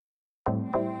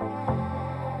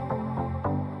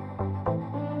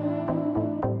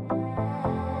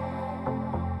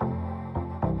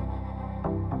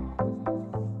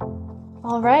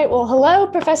All right. Well, hello,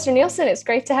 Professor Nielsen. It's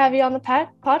great to have you on the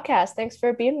podcast. Thanks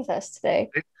for being with us today.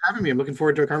 Thanks for having me. I'm looking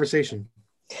forward to a conversation.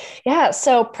 Yeah.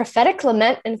 So, prophetic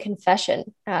lament and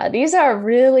confession. These are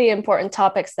really important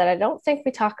topics that I don't think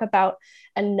we talk about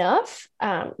enough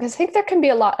because I think there can be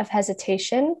a lot of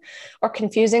hesitation or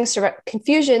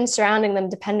confusion surrounding them,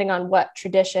 depending on what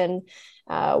tradition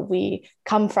we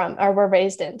come from or were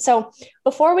raised in. So,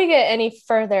 before we get any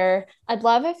further, I'd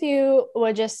love if you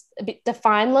would just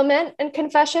define lament and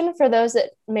confession for those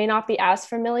that may not be as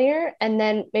familiar, and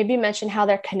then maybe mention how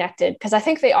they're connected, because I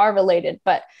think they are related,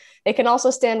 but they can also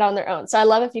stand on their own. So I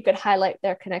love if you could highlight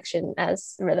their connection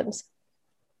as rhythms.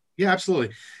 Yeah,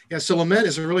 absolutely. Yeah, so lament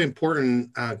is a really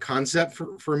important concept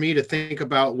for me to think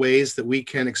about ways that we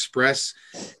can express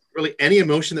really any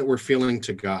emotion that we're feeling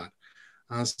to God.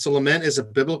 So lament is a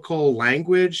biblical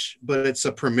language, but it's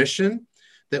a permission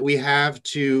that we have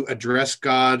to address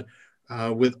God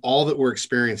with all that we're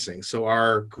experiencing. So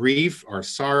our grief, our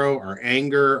sorrow, our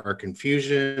anger, our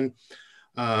confusion,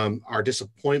 our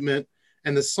disappointment.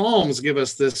 And the Psalms give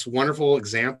us this wonderful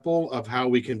example of how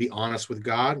we can be honest with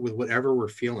God with whatever we're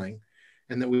feeling,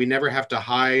 and that we never have to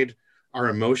hide our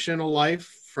emotional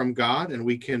life from God, and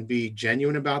we can be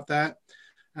genuine about that.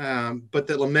 But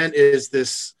that lament is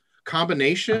this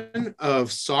combination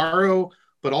of sorrow,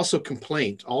 but also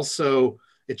complaint. Also,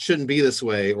 it shouldn't be this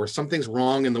way, or something's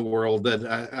wrong in the world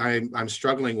that I'm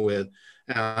struggling with.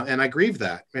 And I grieve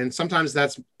that. And sometimes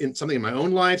that's in something in my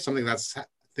own life, something that's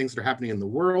things that are happening in the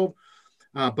world.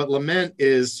 But lament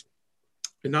is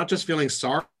not just feeling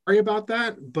sorry about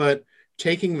that, but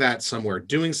taking that somewhere,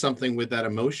 doing something with that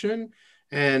emotion.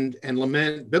 And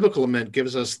lament, biblical lament,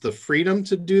 gives us the freedom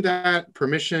to do that,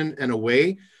 permission, and a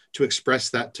way to express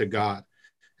that to God.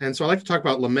 And so I like to talk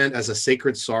about lament as a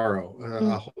sacred sorrow,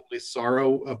 a holy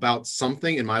sorrow about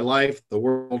something in my life, the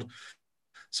world.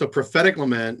 So prophetic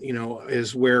lament,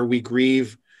 is where we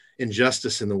grieve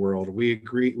injustice in the world. We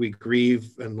grieve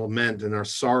and lament and are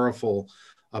sorrowful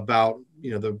about,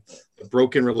 the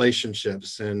broken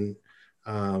relationships and,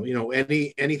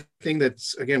 anything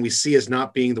that's, again, we see as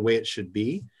not being the way it should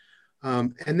be.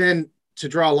 And then to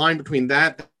draw a line between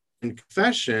that and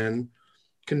confession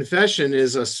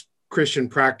is a Christian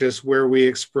practice where we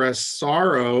express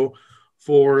sorrow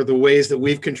for the ways that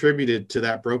we've contributed to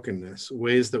that brokenness,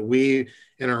 ways that we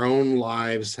in our own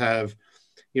lives have,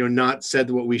 not said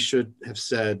what we should have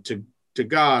said to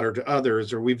God or to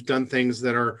others, or we've done things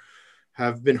that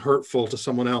have been hurtful to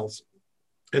someone else.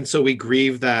 And so we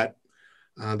grieve that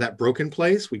broken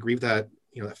place. We grieve that,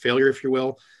 that failure, if you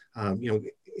will.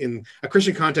 In a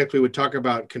Christian context, we would talk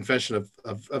about confession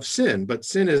of sin, but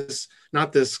sin is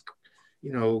not this,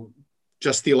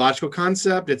 just theological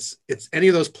concept. It's any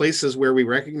of those places where we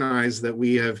recognize that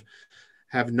we have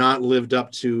not lived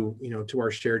up to, to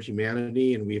our shared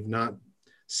humanity, and we've not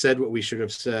said what we should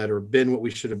have said or been what we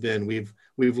should have been.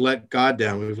 We've let God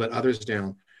down. We've let others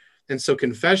down. And so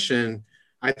confession,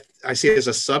 I see it as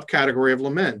a subcategory of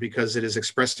lament because it is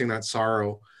expressing that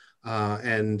sorrow.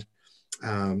 And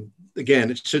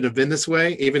again, it shouldn't have been this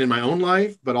way, even in my own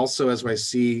life, but also as I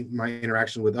see my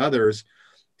interaction with others.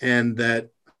 And that,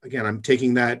 again, I'm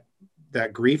taking that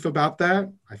grief about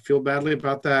that. I feel badly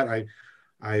about that.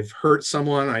 I've hurt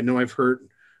someone. I know I've hurt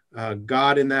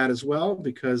God in that as well,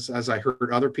 because as I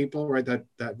hurt other people, right,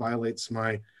 that violates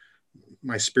my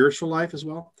spiritual life as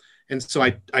well. And so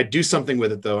I do something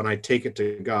with it, though, and I take it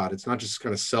to God. It's not just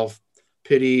kind of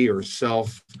self-pity or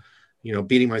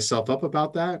beating myself up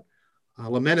about that.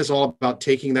 Lament is all about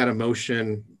taking that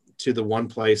emotion to the one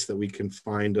place that we can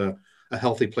find a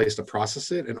healthy place to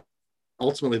process it. And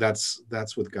ultimately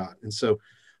that's with God. And so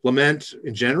lament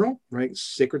in general, right?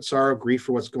 Sacred sorrow, grief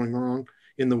for what's going wrong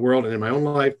in the world and in my own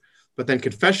life, but then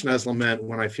confession as lament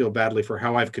when I feel badly for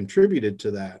how I've contributed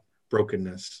to that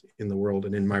brokenness in the world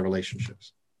and in my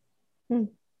relationships.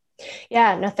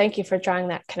 Yeah, no, thank you for drawing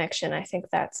that connection. I think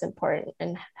that's important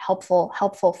and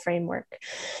helpful framework.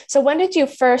 So when did you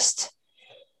first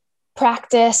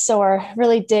practice or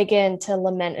really dig into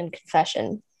lament and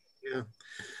confession? Yeah.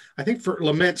 I think for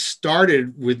lament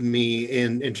started with me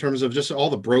in terms of just all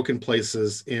the broken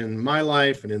places in my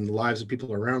life and in the lives of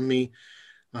people around me.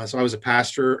 So I was a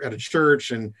pastor at a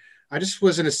church, and I just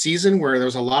was in a season where there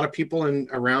was a lot of people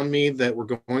around me that were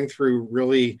going through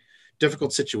really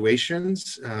difficult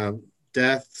situations,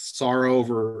 death, sorrow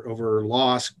over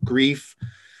loss, grief,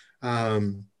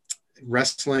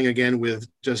 wrestling again with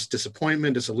just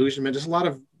disappointment, disillusionment, just a lot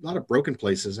of broken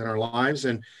places in our lives.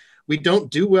 And we don't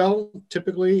do well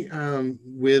typically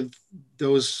with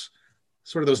those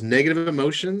negative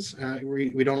emotions.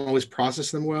 We don't always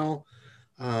process them well.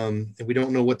 And we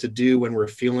don't know what to do when we're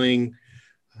feeling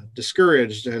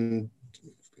discouraged and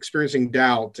experiencing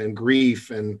doubt and grief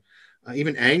and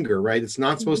even anger, right? It's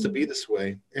not supposed to be this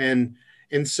way. And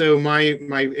so my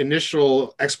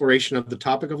initial exploration of the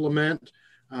topic of lament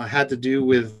had to do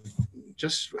with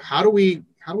just how do we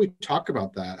talk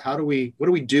about that? What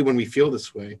do we do when we feel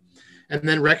this way? And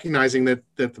then recognizing that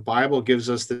the Bible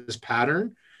gives us this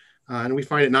pattern, and we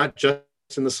find it not just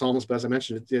in the Psalms, but as I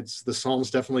mentioned, it's the Psalms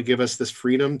definitely give us this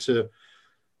freedom to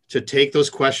take those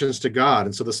questions to God.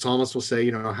 And so the psalmist will say,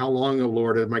 how long, O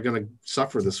Lord, am I going to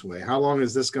suffer this way? How long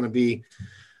is this going to be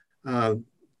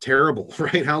terrible,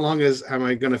 right? How long am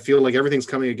I going to feel like everything's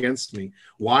coming against me?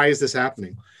 Why is this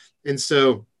happening? And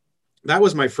so that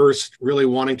was my first really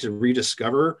wanting to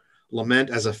rediscover lament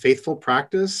as a faithful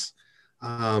practice,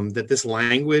 that this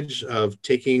language of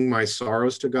taking my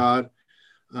sorrows to God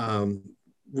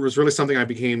was really something I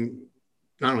became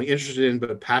not only interested in,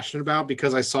 but passionate about,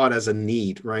 because I saw it as a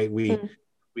need, right? We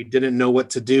didn't know what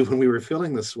to do when we were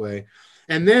feeling this way.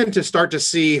 And then to start to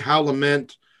see how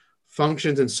lament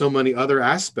functions in so many other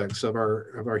aspects of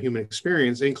our human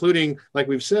experience, including, like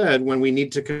we've said, when we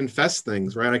need to confess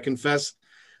things, right? I confess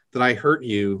that I hurt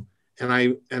you, and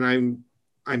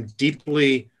I'm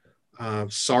deeply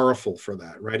sorrowful for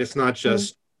that, right? It's not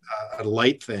just a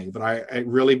light thing, but I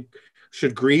really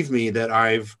should grieve me that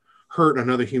I've hurt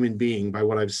another human being by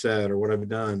what I've said or what I've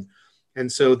done. And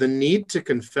so the need to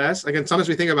confess, again, sometimes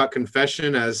we think about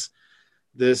confession as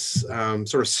this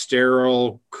sort of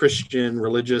sterile Christian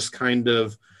religious kind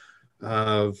of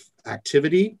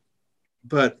activity.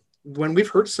 But when we've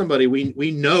hurt somebody,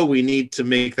 we know we need to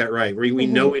make that right. We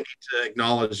know we need to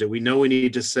acknowledge it. We know we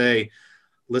need to say,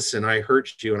 listen, I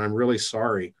hurt you and I'm really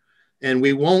sorry. And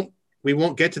we won't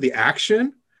get to the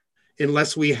action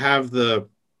unless we have the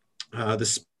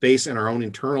space in our own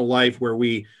internal life where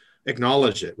we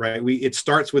acknowledge it, right? It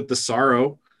starts with the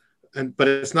sorrow, but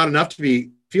it's not enough to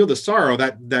feel the sorrow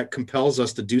that compels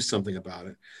us to do something about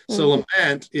it. So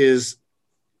lament is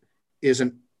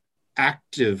an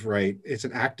active, right? It's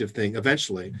an active thing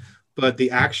eventually, but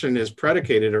the action is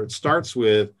predicated, or it starts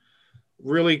with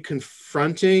really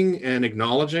confronting and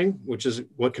acknowledging, which is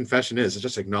what confession is. It's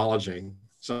just acknowledging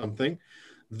something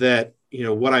that,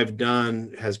 what I've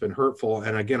done has been hurtful.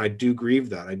 And again, I do grieve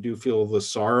that. I do feel the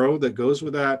sorrow that goes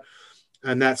with that.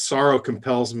 And that sorrow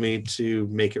compels me to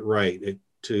make it right,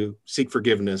 to seek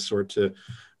forgiveness, or to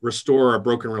restore a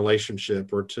broken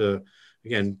relationship, or to,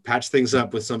 again, patch things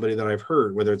up with somebody that I've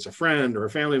hurt, whether it's a friend or a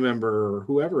family member or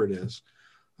whoever it is.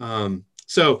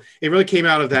 So it really came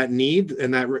out of that need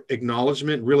and that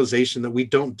acknowledgement, realization that we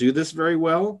don't do this very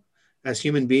well as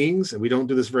human beings, and we don't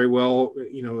do this very well,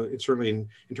 it's certainly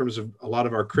in terms of a lot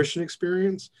of our Christian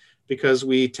experience, because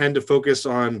we tend to focus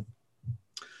on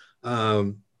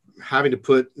having to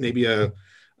put maybe a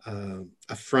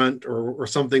front or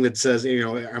something that says,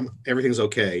 everything's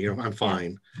okay, I'm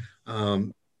fine.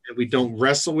 And we don't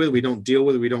wrestle with, we don't deal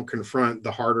with, we don't confront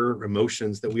the harder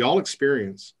emotions that we all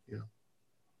experience.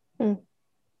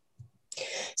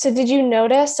 So did you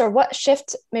notice, or what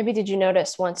shift maybe did you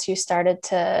notice once you started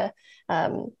to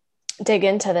dig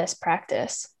into this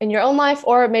practice in your own life,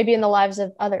 or maybe in the lives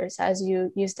of others as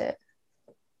you used it?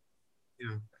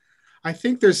 Yeah, I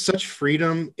think there's such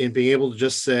freedom in being able to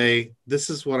just say, this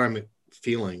is what I'm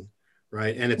feeling,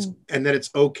 right? And that it's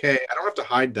okay. I don't have to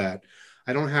hide that.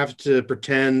 I don't have to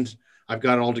pretend I've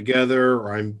got it all together,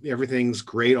 or everything's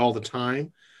great all the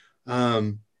time.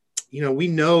 We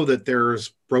know that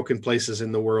there's broken places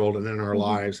in the world and in our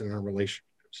lives and in our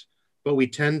relationships, but we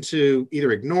tend to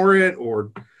either ignore it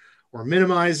or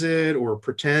minimize it, or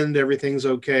pretend everything's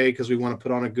okay because we want to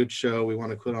put on a good show. We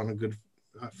want to put on a good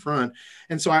front.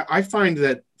 And so I find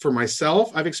that for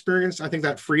myself, I've experienced, I think,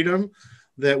 that freedom,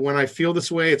 that when I feel this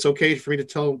way, it's okay for me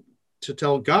to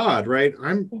tell God, right?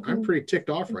 I'm pretty ticked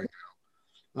off right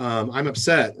now. I'm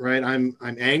upset, right? I'm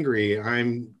angry.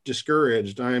 I'm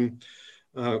discouraged. I'm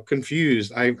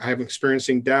confused. I'm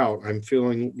experiencing doubt. I'm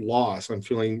feeling loss. I'm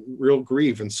feeling real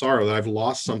grief and sorrow that I've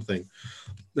lost something.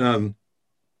 One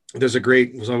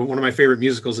of my favorite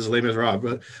musicals is Les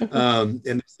Miserables, and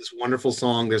there's this wonderful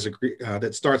song.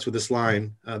 That starts with this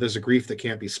line: "There's a grief that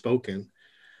can't be spoken,"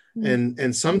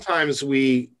 and sometimes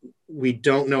we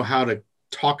don't know how to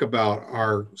talk about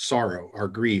our sorrow, our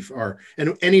grief,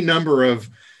 and any number of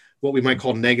what we might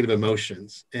call negative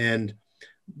emotions. And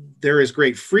there is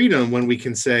great freedom when we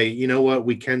can say, you know what,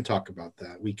 we can talk about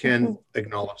that. We can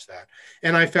acknowledge that.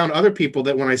 And I found other people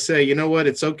that when I say, you know what,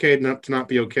 it's okay to not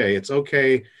be okay. It's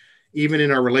okay, even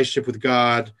in our relationship with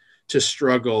God, to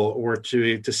struggle, or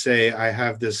to say, I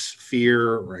have this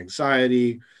fear or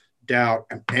anxiety, doubt,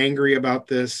 I'm angry about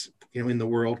this, in the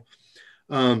world.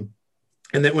 And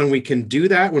that when we can do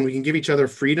that, when we can give each other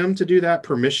freedom to do that,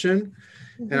 permission,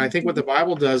 And I think what the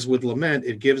Bible does with lament,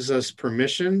 it gives us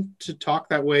permission to talk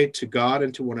that way to God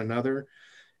and to one another.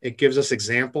 It gives us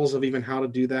examples of even how to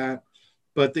do that.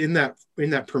 But in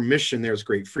that permission, there's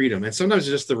great freedom. And sometimes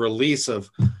it's just the release of,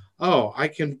 oh, I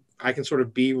can sort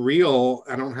of be real.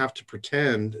 I don't have to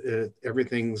pretend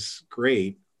everything's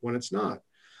great when it's not.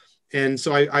 And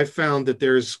so I found that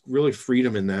there's really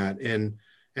freedom in that. And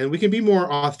we can be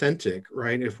more authentic,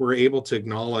 right? If we're able to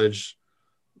acknowledge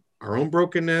our own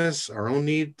brokenness, our own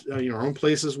need, our own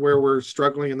places where we're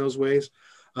struggling in those ways,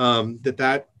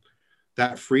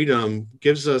 that freedom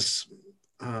gives us,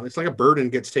 it's like a burden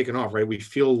gets taken off, right? We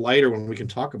feel lighter when we can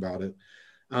talk about it.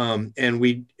 And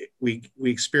we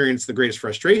experience the greatest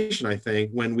frustration, I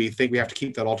think, when we think we have to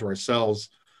keep that all to ourselves,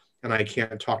 and I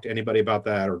can't talk to anybody about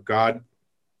that, or God,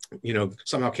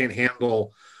 somehow can't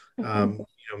handle,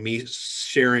 me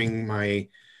sharing my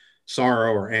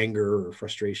sorrow or anger or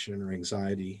frustration or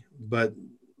anxiety. But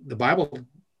the Bible,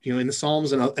 in the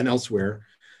Psalms and elsewhere,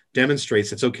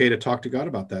 demonstrates it's okay to talk to God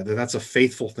about that. That's a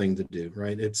faithful thing to do,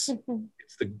 right? It's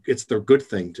the good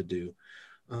thing to do.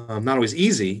 Not always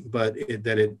easy, but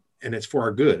it's for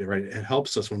our good, right? It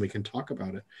helps us when we can talk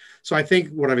about it. So I think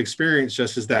what I've experienced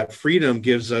just is that freedom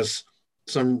gives us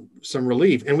some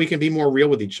relief, and we can be more real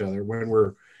with each other when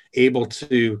we're able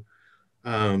to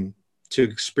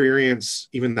experience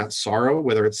even that sorrow,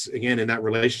 whether it's, again, in that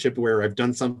relationship where I've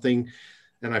done something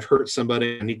and I've hurt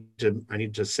somebody. I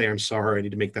need to say I'm sorry. I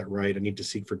need to make that right. I need to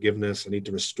seek forgiveness. I need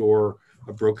to restore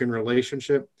a broken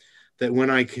relationship. That when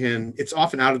it's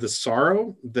often out of the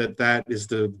sorrow that is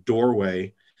the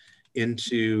doorway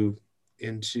into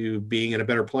being in a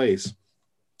better place.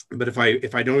 But if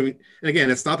I don't, and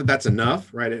again, it's not that that's enough,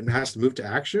 right? It has to move to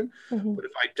action. Mm-hmm. But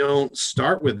if I don't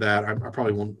start with that, I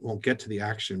probably won't get to the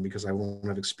action, because I won't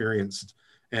have experienced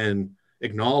and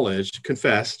acknowledged,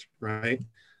 confessed, right?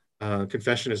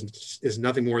 Confession is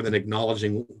nothing more than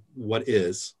acknowledging what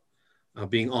is,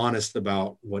 being honest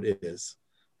about what is.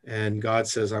 And God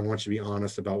says, I want you to be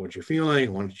honest about what you're feeling.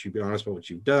 I want you to be honest about what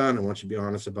you've done. I want you to be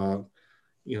honest about,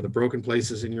 the broken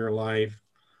places in your life.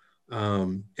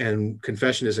 And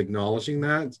confession is acknowledging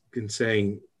that and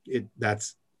saying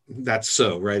that's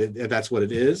so, right? That's what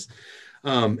it is.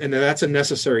 And that's a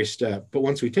necessary step. But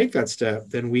once we take that step,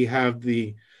 then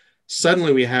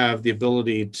suddenly we have the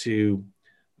ability to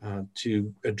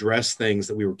address things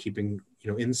that we were keeping,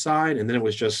 inside. And then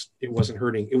it wasn't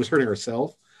hurting. It was hurting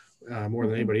ourselves more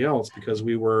than anybody else, because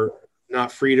we were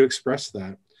not free to express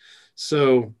that.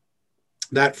 So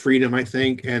that freedom, I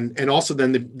think, and also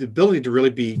then the ability to really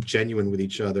be genuine with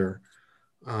each other,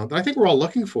 that I think we're all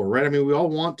looking for, right? I mean, we all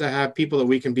want to have people that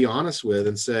we can be honest with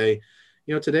and say,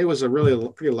 today was a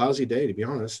pretty lousy day, to be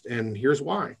honest, and here's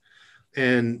why.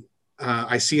 And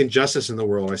I see injustice in the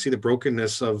world. I see the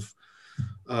brokenness of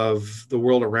the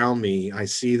world around me. I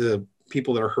see the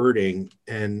people that are hurting,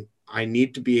 and I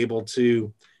need to be able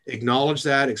to acknowledge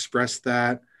that, express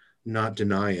that, not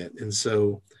deny it. And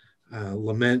so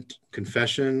lament,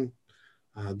 confession,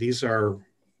 these are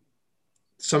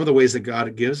some of the ways that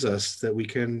God gives us that we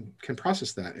can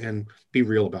process that and be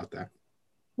real about that.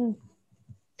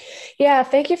 Yeah,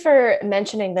 thank you for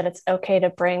mentioning that it's okay to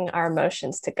bring our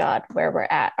emotions to God where we're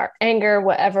at, our anger,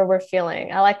 whatever we're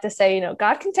feeling. I like to say,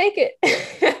 God can take it.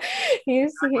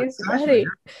 He's ready.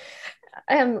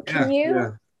 Can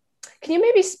you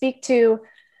maybe speak to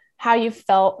how you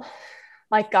felt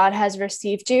like God has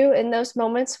received you in those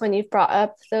moments when you've brought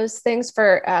up those things?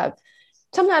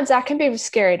 Sometimes that can be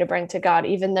scary to bring to God,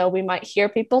 even though we might hear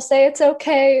people say it's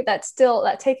okay. That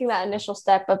taking that initial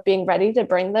step of being ready to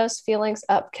bring those feelings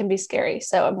up can be scary.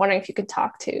 So I'm wondering if you could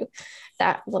talk to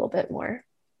that a little bit more.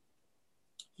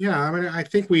 Yeah, I mean, I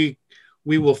think we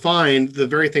will find the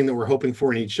very thing that we're hoping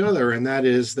for in each other, and that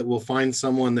is that we'll find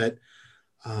someone that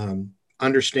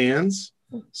understands,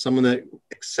 someone that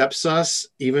accepts us,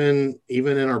 even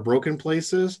in our broken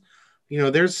places.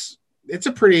 It's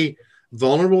a pretty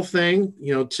vulnerable thing,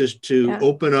 to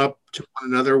open up to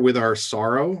one another with our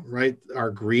sorrow, right?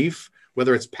 Our grief,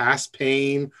 whether it's past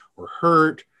pain or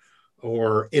hurt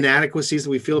or inadequacies that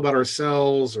we feel about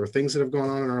ourselves, or things that have gone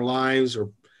on in our lives, or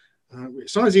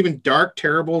sometimes even dark,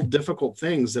 terrible, difficult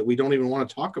things that we don't even want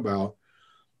to talk about.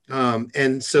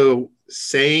 And so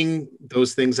saying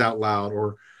those things out loud,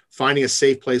 or finding a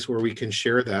safe place where we can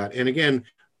share that. And again,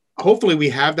 hopefully we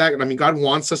have that. I mean, God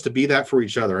wants us to be that for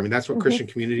each other. I mean, that's what Christian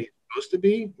community is supposed to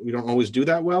be. We don't always do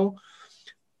that well.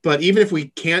 But even if we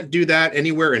can't do that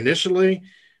anywhere initially,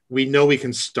 we know we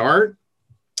can start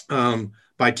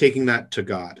by taking that to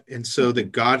God. And so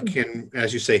that God can,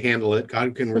 as you say, handle it.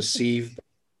 God can receive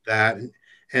that,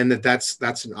 and that's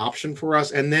an option for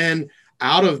us. And then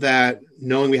out of that,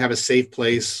 knowing we have a safe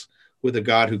place with a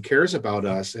God who cares about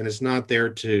us and is not there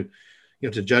to,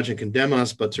 to judge and condemn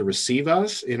us, but to receive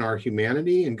us in our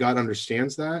humanity. And God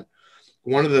understands that.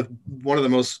 One of the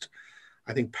most,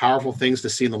 I think, powerful things to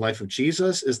see in the life of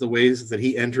Jesus is the ways that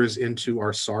he enters into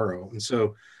our sorrow. And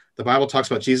so the Bible talks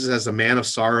about Jesus as a man of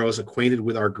sorrows, acquainted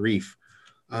with our grief.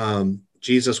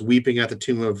 Jesus weeping at the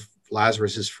tomb of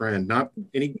Lazarus, his friend.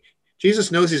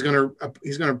 Jesus knows he's going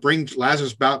to bring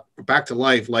Lazarus back to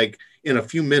life, like in a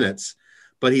few minutes,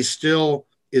 but he still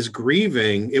is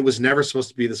grieving. It was never supposed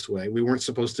to be this way. We weren't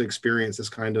supposed to experience this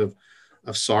kind of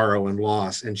sorrow and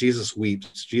loss. And Jesus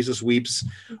weeps. Jesus weeps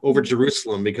over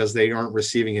Jerusalem because they aren't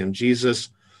receiving him. Jesus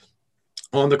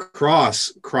on the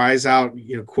cross cries out,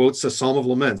 quotes a Psalm of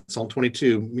Lament, Psalm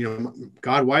 22,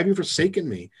 God, why have you forsaken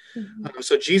me? Mm-hmm.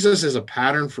 So Jesus is a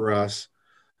pattern for us.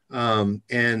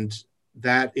 And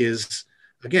that is,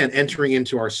 again, entering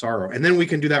into our sorrow. And then we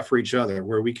can do that for each other,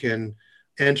 where we can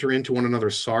enter into one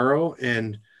another's sorrow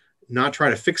and not try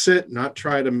to fix it, not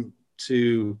try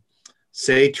to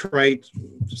say trite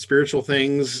spiritual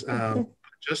things,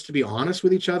 just to be honest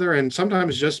with each other and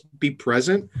sometimes just be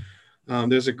present.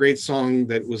 There's a great song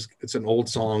it's an old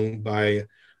song by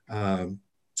a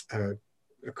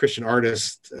Christian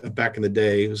artist back in the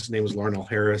day, whose name was Larnell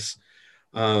Harris.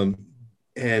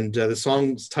 And the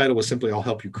song's title was simply "I'll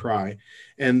Help You Cry,"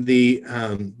 and the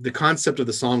concept of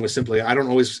the song was simply, I won't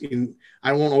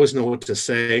always know what to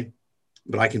say,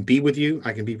 but I can be with you.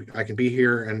 I can be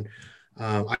here, and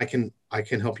I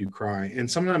can help you cry. And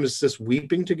sometimes it's just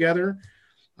weeping together,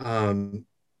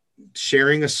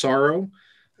 sharing a sorrow.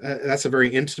 That's a very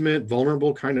intimate,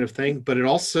 vulnerable kind of thing, but it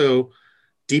also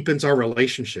deepens our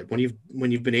relationship. When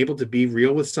you've been able to be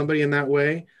real with somebody in that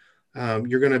way,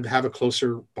 you're going to have a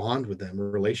closer bond with them, a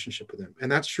relationship with them.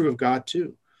 And that's true of God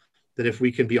too, that if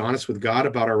we can be honest with God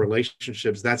about our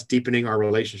relationships, that's deepening our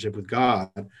relationship with God.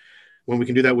 When we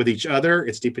can do that with each other,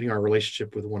 it's deepening our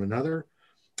relationship with one another.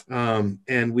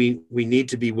 And we need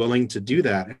to be willing to do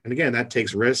that. And again, that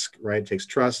takes risk, right? It takes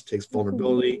trust, takes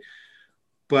vulnerability,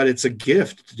 but it's a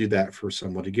gift to do that for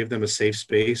someone, to give them a safe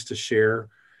space to share,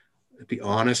 be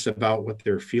honest about what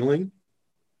they're feeling.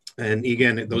 And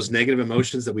again, those negative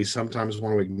emotions that we sometimes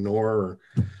want to ignore or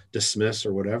dismiss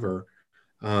or whatever.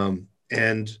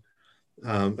 There's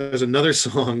another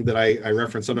song that I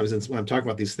reference sometimes when I'm talking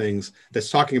about these things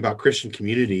that's talking about Christian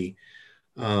community.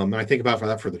 And I think about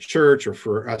that for the church or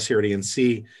for us here at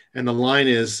ENC. And the line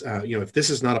is, if this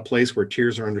is not a place where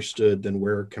tears are understood, then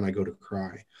where can I go to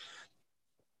cry?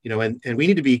 And we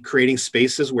need to be creating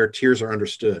spaces where tears are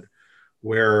understood,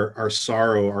 where our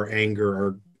sorrow, our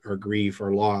anger, our grief,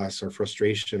 our loss, our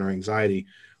frustration, our anxiety,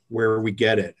 where we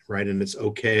get it, right? And it's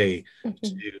okay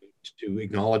to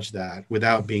acknowledge that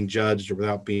without being judged or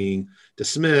without being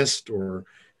dismissed or,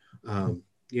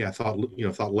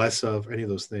 thought less of, any of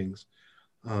those things.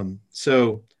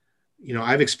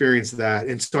 I've experienced that.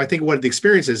 And so I think what the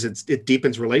experience is, it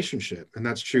deepens relationship, and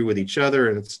that's true with each other.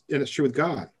 And it's true with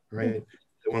God, right?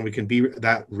 That when we can be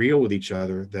that real with each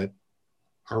other, that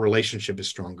our relationship is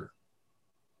stronger.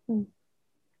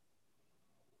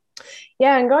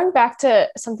 Yeah. And going back to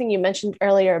something you mentioned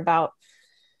earlier about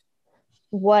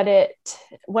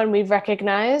when we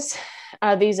recognize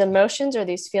these emotions or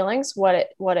these feelings, what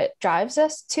it drives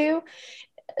us to,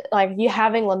 like you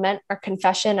having lament or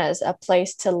confession as a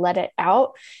place to let it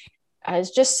out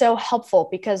is just so helpful,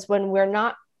 because when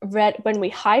when we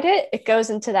hide it, it goes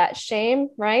into that shame,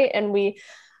 right? And we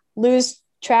lose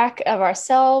track of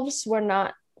ourselves. We're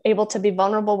not able to be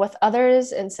vulnerable with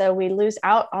others. And so we lose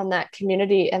out on that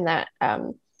community and that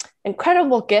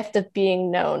incredible gift of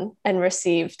being known and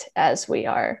received as we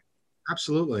are.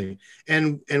 Absolutely.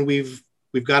 And we've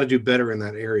got to do better in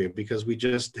that area, because we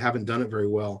just haven't done it very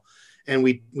well. And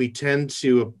we tend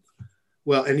to,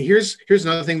 and here's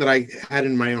another thing that I had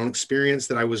in my own experience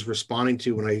that I was responding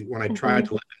to when I tried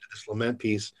to live into this lament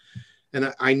piece.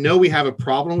 And I know we have a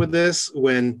problem with this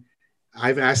when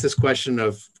I've asked this question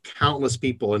of countless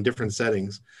people in different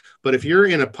settings. But if you're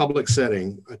in a public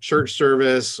setting, a church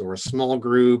service or a small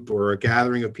group or a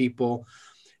gathering of people,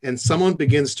 and someone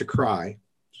begins to cry,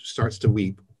 starts to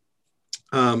weep,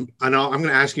 I'm going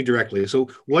to ask you directly. So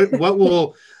what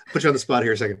will put you on the spot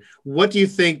here a second? What do you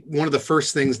think one of the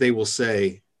first things they will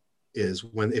say is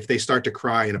if they start to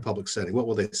cry in a public setting? What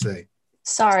will they say?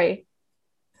 Sorry.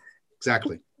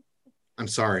 Exactly. I'm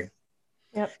sorry.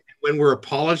 Yep. When we're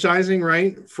apologizing,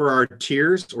 right, for our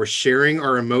tears or sharing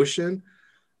our emotion,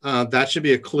 that should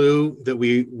be a clue that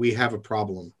we have a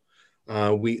problem.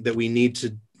 We need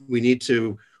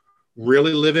to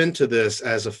really live into this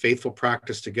as a faithful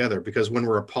practice together, because when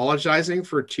we're apologizing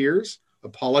for tears,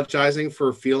 apologizing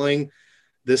for feeling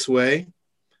this way,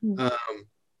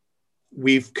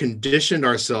 we've conditioned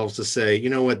ourselves to say, you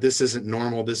know what, this isn't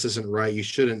normal, this isn't right, you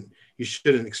shouldn't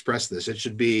express this. It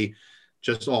should be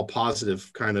just all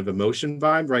positive kind of emotion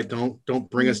vibe, right? Don't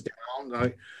bring us down.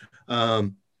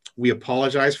 Right? We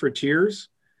apologize for tears,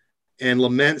 and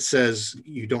lament says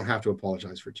you don't have to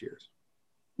apologize for tears.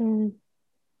 Mm.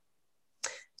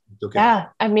 Okay. Yeah,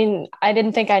 I mean, I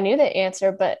didn't think I knew the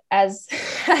answer, but as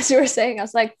as you were saying, I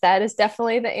was like, that is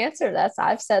definitely the answer.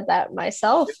 I've said that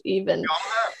myself even.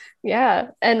 Yeah.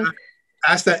 And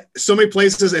Ask that so many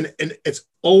places, and it's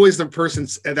always the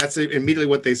person's, and that's immediately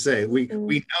what they say. We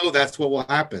know that's what will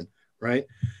happen, right?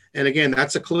 And again,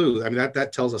 that's a clue. I mean,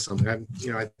 that tells us something.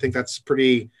 I think that's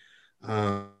pretty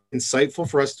insightful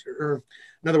for us. Or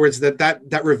in other words,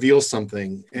 that reveals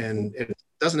something, and it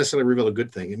doesn't necessarily reveal a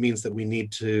good thing. It means that we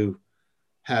need to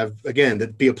have, again,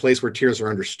 that be a place where tears are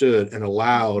understood and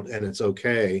allowed, and it's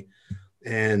okay.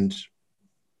 And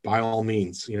by all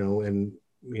means, and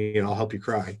I'll help you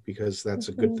cry, because that's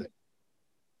a good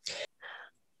thing.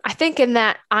 I think in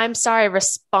that "I'm sorry"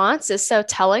 response is so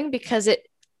telling, because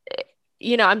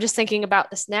I'm just thinking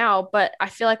about this now, but I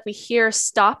feel like we hear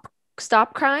stop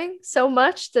crying so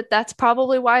much that's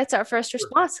probably why it's our first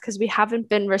response, because we haven't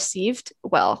been received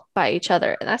well by each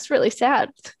other. And that's really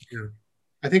sad. Yeah.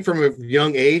 I think from a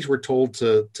young age, we're told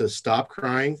to stop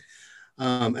crying.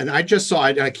 And I just saw,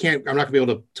 I'm not gonna be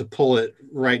able to pull it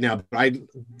right now, but I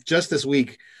just this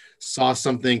week saw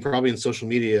something probably in social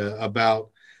media about,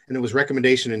 and it was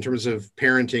recommendation in terms of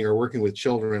parenting or working with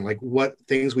children, like what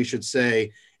things we should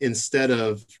say instead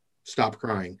of stop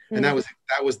crying. And that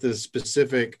was the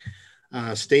specific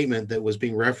statement that was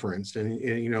being referenced.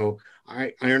 And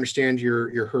I understand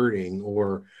you're hurting,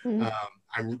 or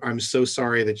I'm so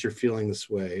sorry that you're feeling this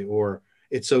way, or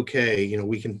it's okay.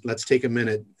 Let's take a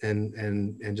minute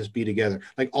and just be together.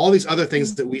 Like all these other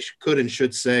things that we could and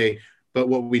should say, but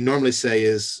what we normally say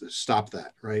is stop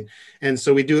that, right? And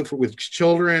so we do it with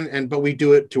children, but we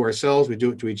do it to ourselves. We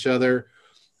do it to each other.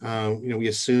 We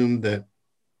assume that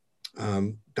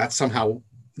that's somehow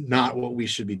not what we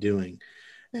should be doing,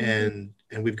 and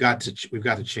we've got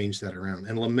to change that around.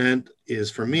 And lament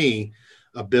is, for me,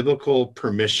 a biblical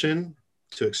permission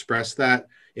to express that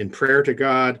in prayer to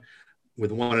God,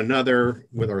 with one another,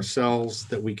 with ourselves,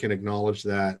 that we can acknowledge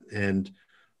that and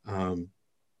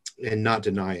not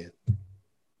deny it.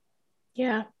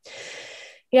 Yeah.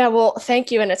 Yeah. Well,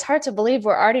 thank you. And it's hard to believe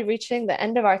we're already reaching the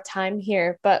end of our time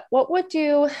here, but what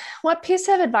piece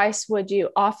of advice would you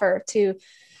offer to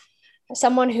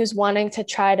someone who's wanting to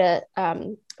try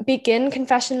to begin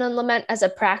confession and lament as a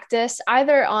practice,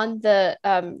 either on the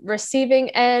receiving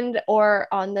end or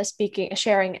on the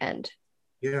sharing end?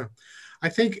 Yeah. I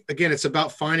think, again, it's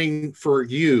about finding for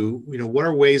you, what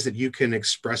are ways that you can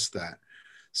express that.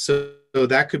 So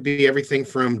that could be everything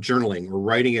from journaling or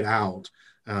writing it out,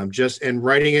 and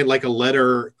writing it like a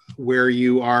letter where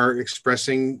you are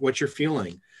expressing what you're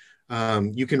feeling.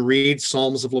 You can read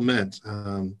Psalms of Lament.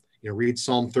 Read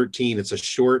Psalm 13. It's a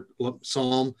short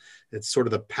psalm. It's sort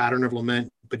of the pattern of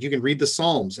lament, but you can read the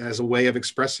Psalms as a way of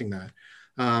expressing that.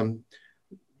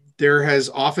 There has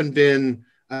often been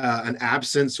an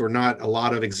absence or not a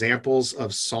lot of examples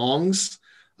of songs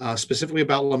specifically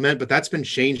about lament, but that's been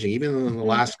changing even in the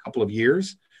last couple of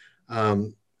years.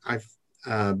 You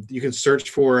can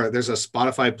search for, there's a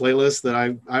Spotify playlist that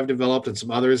I've developed, and some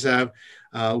others have,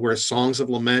 where songs of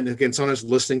lament, again, sometimes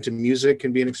listening to music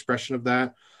can be an expression of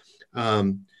that.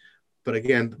 But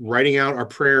again, writing out our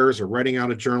prayers or writing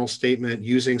out a journal statement,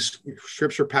 using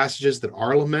scripture passages that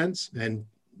are laments and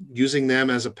using them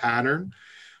as a pattern.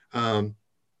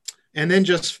 And then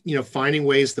just, finding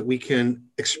ways that we can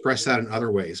express that in other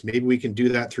ways. Maybe we can do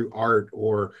that through art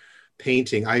or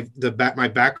painting. My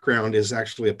background is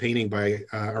actually a painting by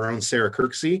our own Sarah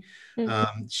Kirksey.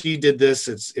 She did this.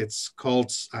 It's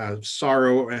called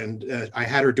Sorrow, and I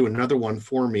had her do another one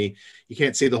for me. You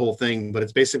can't see the whole thing, but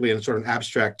it's basically a sort of an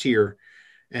abstract tear.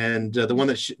 And the one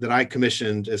that I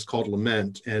commissioned is called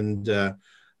Lament. And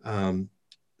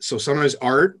so sometimes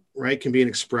art, right, can be an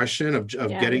expression of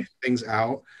getting things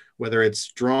out, whether it's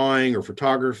drawing or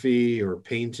photography or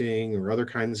painting or other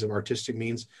kinds of artistic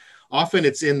means. Often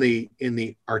it's in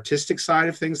the artistic side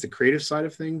of things, the creative side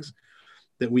of things,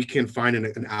 that we can find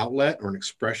an outlet or an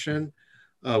expression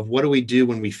of what do we do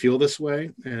when we feel this way.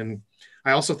 And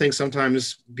I also think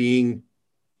sometimes being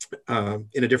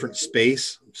in a different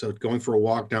space, so going for a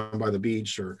walk down by the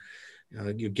beach, or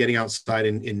you getting outside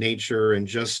in nature, and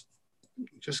just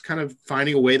kind of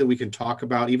finding a way that we can talk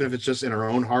about, even if it's just in our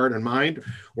own heart and mind,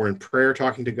 or in prayer,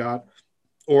 talking to God,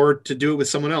 or to do it with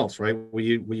someone else, right? Will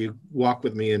you walk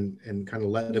with me and kind of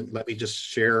let me just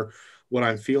share what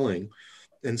I'm feeling?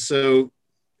 And so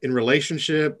in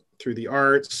relationship, through the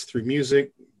arts, through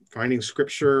music, finding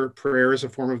scripture. Prayer is a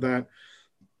form of that.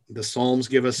 The Psalms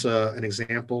give us an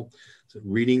example, so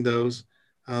reading those.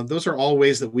 Those are all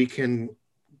ways that we can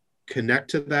connect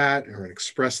to that or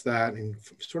express that and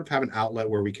sort of have an outlet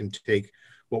where we can take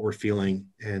what we're feeling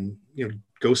and,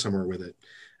 go somewhere with it.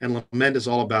 And lament is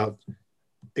all about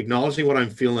acknowledging what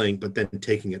I'm feeling, but then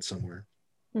taking it somewhere.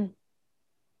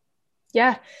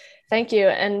 Yeah, thank you.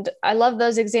 And I love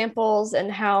those examples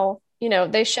and how,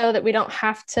 they show that we don't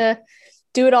have to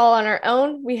do it all on our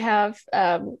own. We have,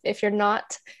 if you're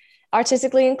not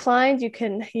artistically inclined, you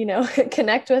can,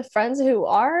 connect with friends who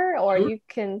are, or you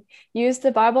can use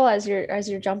the Bible as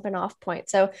your jumping off point.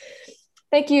 So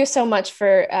thank you so much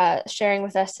for sharing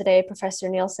with us today, Professor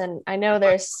Nielsen. I know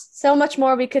there's so much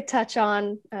more we could touch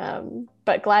on,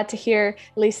 but glad to hear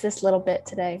at least this little bit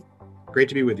today. Great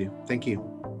to be with you. Thank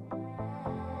you.